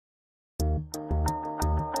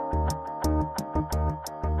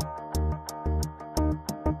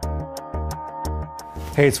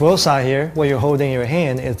Hey, it's Tsai here. What you're holding in your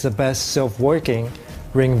hand is the best self-working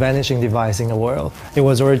ring vanishing device in the world. It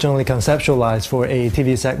was originally conceptualized for a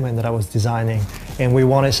TV segment that I was designing, and we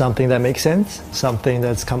wanted something that makes sense, something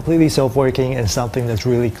that's completely self-working, and something that's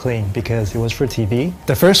really clean because it was for TV.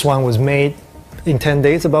 The first one was made in 10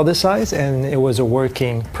 days about this size, and it was a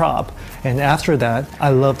working prop. And after that, I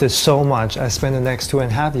loved it so much, I spent the next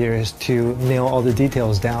 2.5 years to nail all the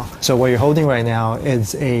details down. So what you're holding right now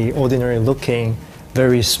is a ordinary looking,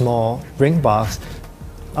 very small ring box.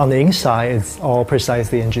 On the inside, it's all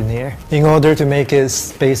precisely engineered. In order to make it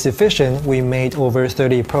space efficient, we made over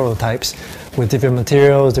 30 prototypes with different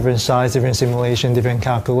materials, different size, different simulation, different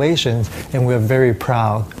calculations, and we're very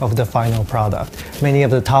proud of the final product. Many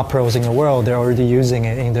of the top pros in the world, they're already using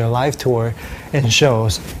it in their live tour and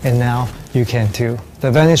shows, and now you can too.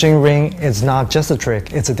 The vanishing ring is not just a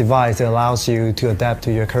trick, it's a device that allows you to adapt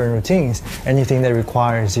to your current routines, anything that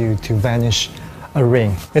requires you to vanish a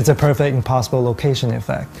ring. It's a perfect impossible location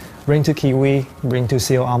effect. Ring to kiwi, ring to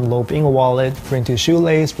seal envelope in a wallet, ring to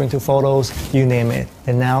shoelace, ring to photos, you name it.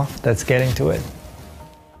 And now, let's get into it.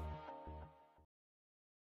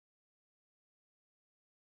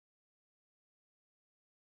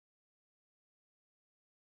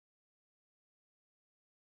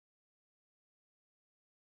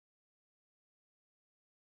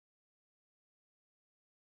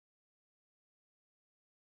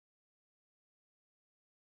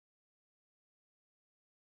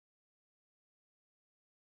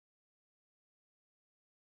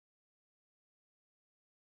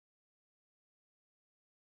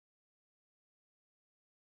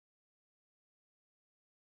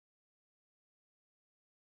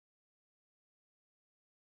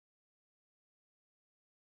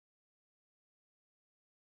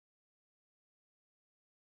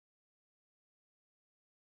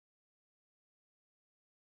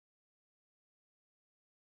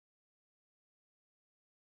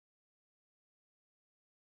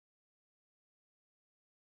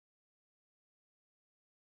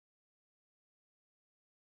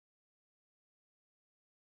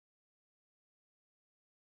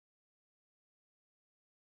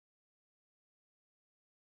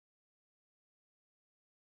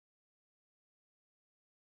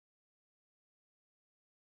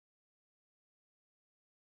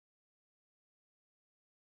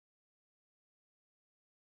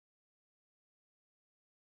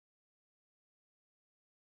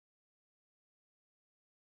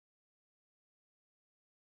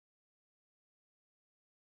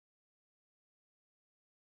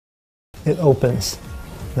 It opens.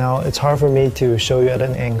 Now it's hard for me to show you at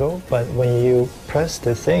an angle, but when you press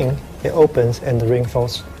the thing, it opens and the ring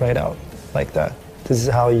falls right out, like that. This is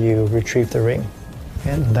how you retrieve the ring.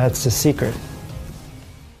 And that's the secret.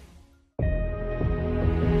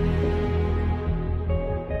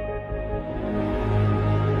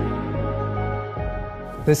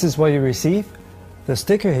 This is what you receive. The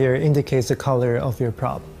sticker here indicates the color of your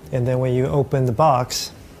prop. And then when you open the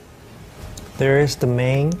box, there is the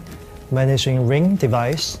main vanishing ring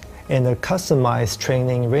device and a customized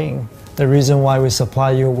training ring. The reason why we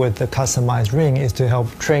supply you with the customized ring is to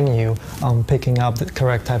help train you on picking up the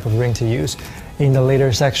correct type of ring to use. In the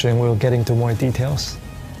later section, we'll get into more details.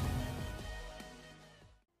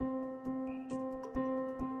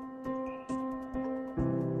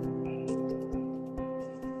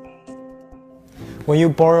 When you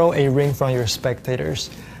borrow a ring from your spectators,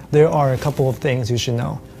 there are a couple of things you should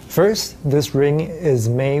know. First, this ring is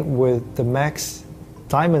made with the max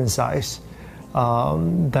diamond size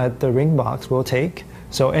that the ring box will take.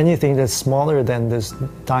 So anything that's smaller than this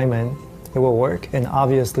diamond, it will work. And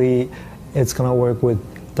obviously, it's gonna work with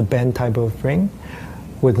the bend type of ring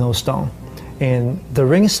with no stone. And the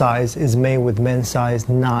ring size is made with men's size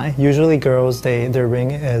 9. Usually girls, their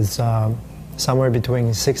ring is somewhere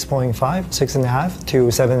between 6.5, 6.5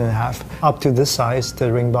 to 7.5. Up to this size,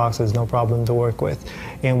 the ring box is no problem to work with.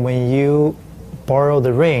 And when you borrow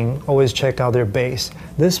the ring, always check out their base.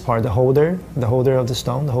 This part, the holder of the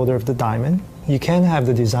stone, the holder of the diamond, you can have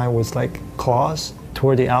the design with like claws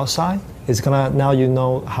toward the outside. It's gonna, now you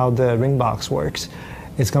know how the ring box works.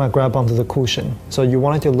 It's gonna grab onto the cushion. So you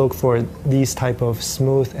wanted to look for these type of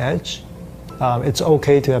smooth edge. It's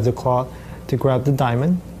okay to have the claw to grab the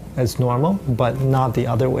diamond as normal, but not the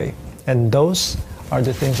other way. And those are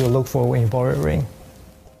the things you look for when you borrow a ring.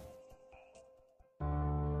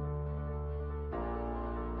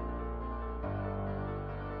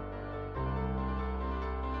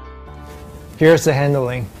 Here's the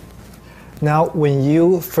handling. Now, when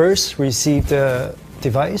you first receive the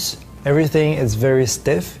device, everything is very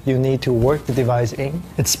stiff. You need to work the device in.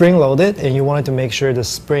 It's spring-loaded, and you wanted to make sure the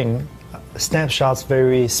spring snapshots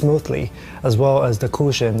very smoothly, as well as the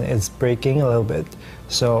cushion is breaking a little bit.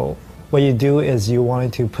 So what you do is you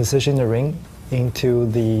want to position the ring into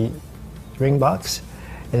the ring box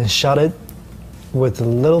and shut it with a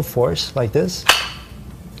little force like this,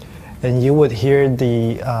 and you would hear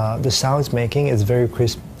the sound it's making is very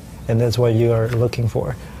crisp, and that's what you are looking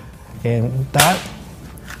for. And that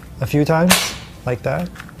a few times like that,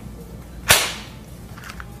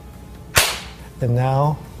 and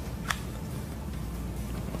now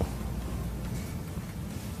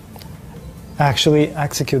actually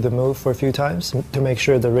execute the move for a few times to make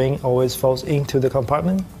sure the ring always falls into the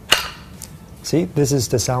compartment. See, this is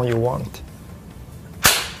the sound you want.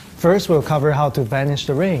 First, we'll cover how to vanish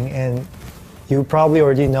the ring, and you probably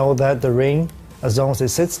already know that the ring, as long as it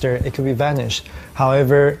sits there, it could be vanished.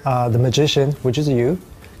 However, the magician, which is you,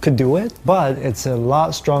 could do it, but it's a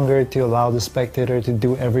lot stronger to allow the spectator to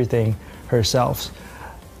do everything herself.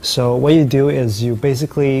 So what you do is you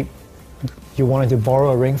basically, you wanted to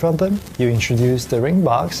borrow a ring from them, you introduce the ring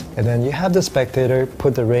box, and then you have the spectator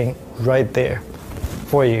put the ring right there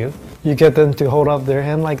for you. You get them to hold up their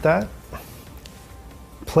hand like that,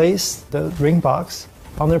 place the ring box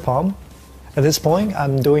on their palm. At this point,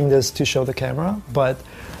 I'm doing this to show the camera, but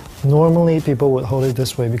normally people would hold it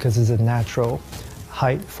this way because it's a natural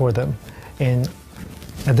height for them. And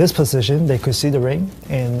at this position, they could see the ring,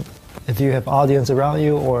 and if you have audience around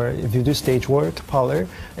you, or if you do stage work, parlor,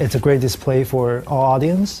 it's a great display for all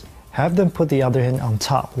audience. Have them put the other hand on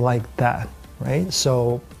top like that, right?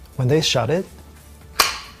 So when they shut it,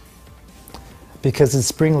 because it's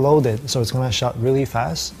spring loaded, so it's gonna shut really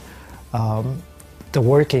fast, the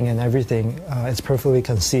working and everything, it's perfectly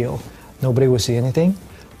concealed. Nobody will see anything.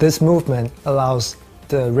 This movement allows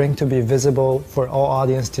the ring to be visible for all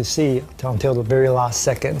audience to see until the very last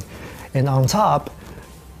second. And on top,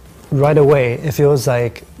 right away, it feels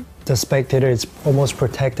like the spectator is almost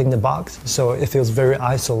protecting the box, so it feels very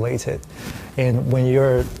isolated. And when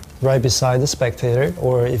you're right beside the spectator,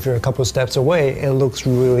 or if you're a couple steps away, it looks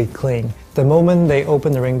really clean. The moment they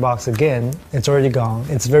open the ring box again, it's already gone.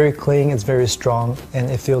 It's very clean, it's very strong, and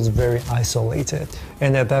it feels very isolated.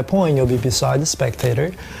 And at that point, you'll be beside the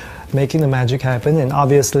spectator, making the magic happen. And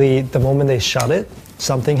obviously, the moment they shut it,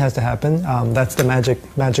 something has to happen. That's the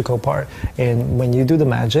magical part. And when you do the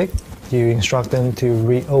magic, you instruct them to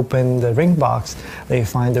reopen the ring box. They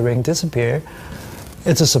find the ring disappear.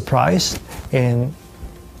 It's a surprise, and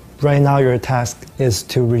right now your task is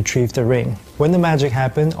to retrieve the ring. When the magic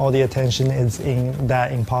happens, all the attention is in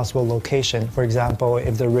that impossible location. For example,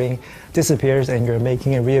 if the ring disappears and you're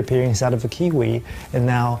making it reappear inside of a kiwi, and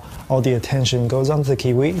now all the attention goes onto the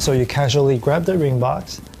kiwi, so you casually grab the ring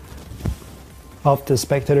box off the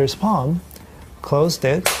spectator's palm, closed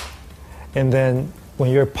it, and then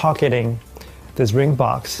when you're pocketing this ring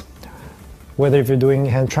box, whether if you're doing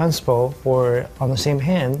hand transpo or on the same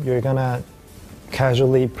hand, you're gonna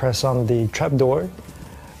casually press on the trapdoor.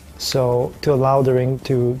 So to allow the ring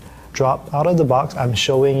to drop out of the box, I'm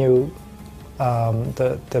showing you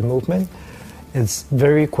the movement. It's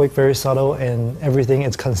very quick, very subtle, and everything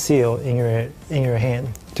is concealed in your hand.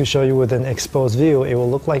 To show you with an exposed view, it will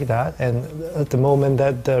look like that. And at the moment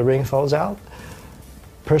that the ring falls out,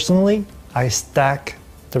 personally, I stack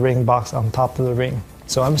the ring box on top of the ring.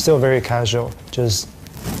 So I'm still very casual, just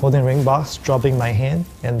holding the ring box, dropping my hand,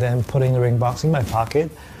 and then putting the ring box in my pocket,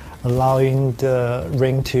 allowing the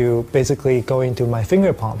ring to basically go into my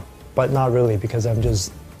finger palm, but not really, because I'm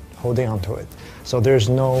just holding onto it. So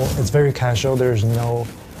it's very casual, there's no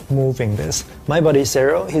moving this. My buddy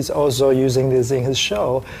Cyril, he's also using this in his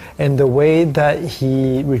show, and the way that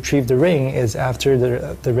he retrieved the ring is after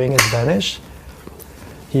the ring is vanished,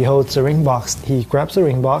 he holds the ring box, he grabs the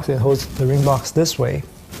ring box and holds the ring box this way.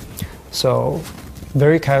 So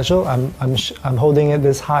very casual, I'm holding it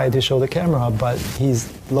this high to show the camera, but he's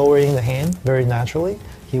lowering the hand very naturally.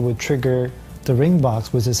 He would trigger the ring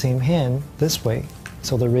box with the same hand this way,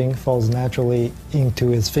 so the ring falls naturally into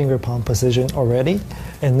his finger palm position already.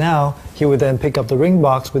 And now he would then pick up the ring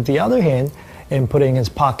box with the other hand and put it in his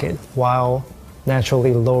pocket while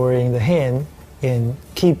naturally lowering the hand and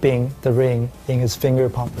keeping the ring in his finger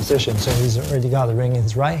palm position. So he's already got the ring in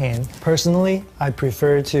his right hand. Personally, I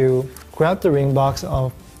prefer to grab the ring box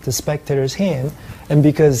off the spectator's hand, and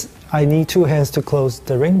because I need two hands to close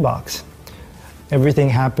the ring box, everything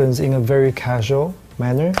happens in a very casual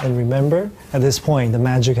manner. And remember, at this point, the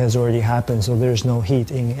magic has already happened, so there's no heat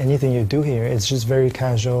in anything you do here. It's just very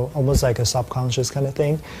casual, almost like a subconscious kind of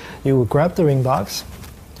thing. You will grab the ring box,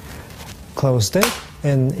 closed it,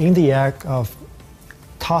 and in the act of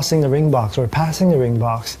tossing the ring box or passing the ring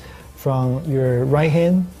box from your right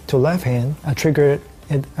hand to left hand, a trigger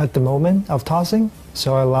at the moment of tossing.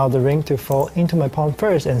 So I allow the ring to fall into my palm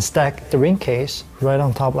first and stack the ring case right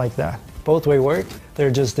on top like that. Both way work,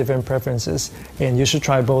 they're just different preferences, and you should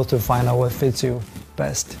try both to find out what fits you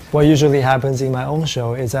best. What usually happens in my own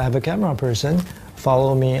show is I have a camera person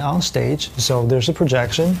follow me on stage, so there's a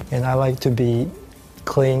projection, and I like to be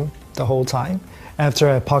clean the whole time. After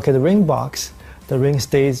I pocket the ring box, the ring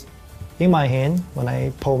stays in my hand when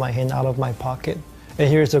I pull my hand out of my pocket. And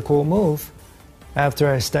here's a cool move. After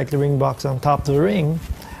I stack the ring box on top of the ring,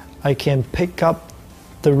 I can pick up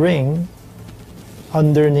the ring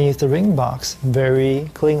underneath the ring box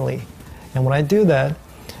very cleanly. And when I do that,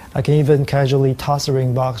 I can even casually toss the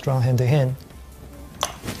ring box around hand to hand.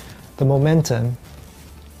 The momentum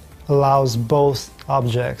allows both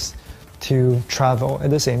objects to travel at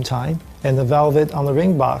the same time, and the velvet on the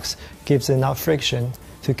ring box gives enough friction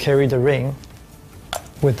to carry the ring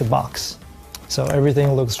with the box. So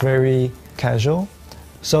everything looks very casual.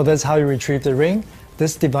 So that's how you retrieve the ring.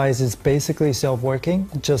 This device is basically self-working.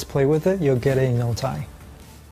 Just play with it, you'll get it in no time.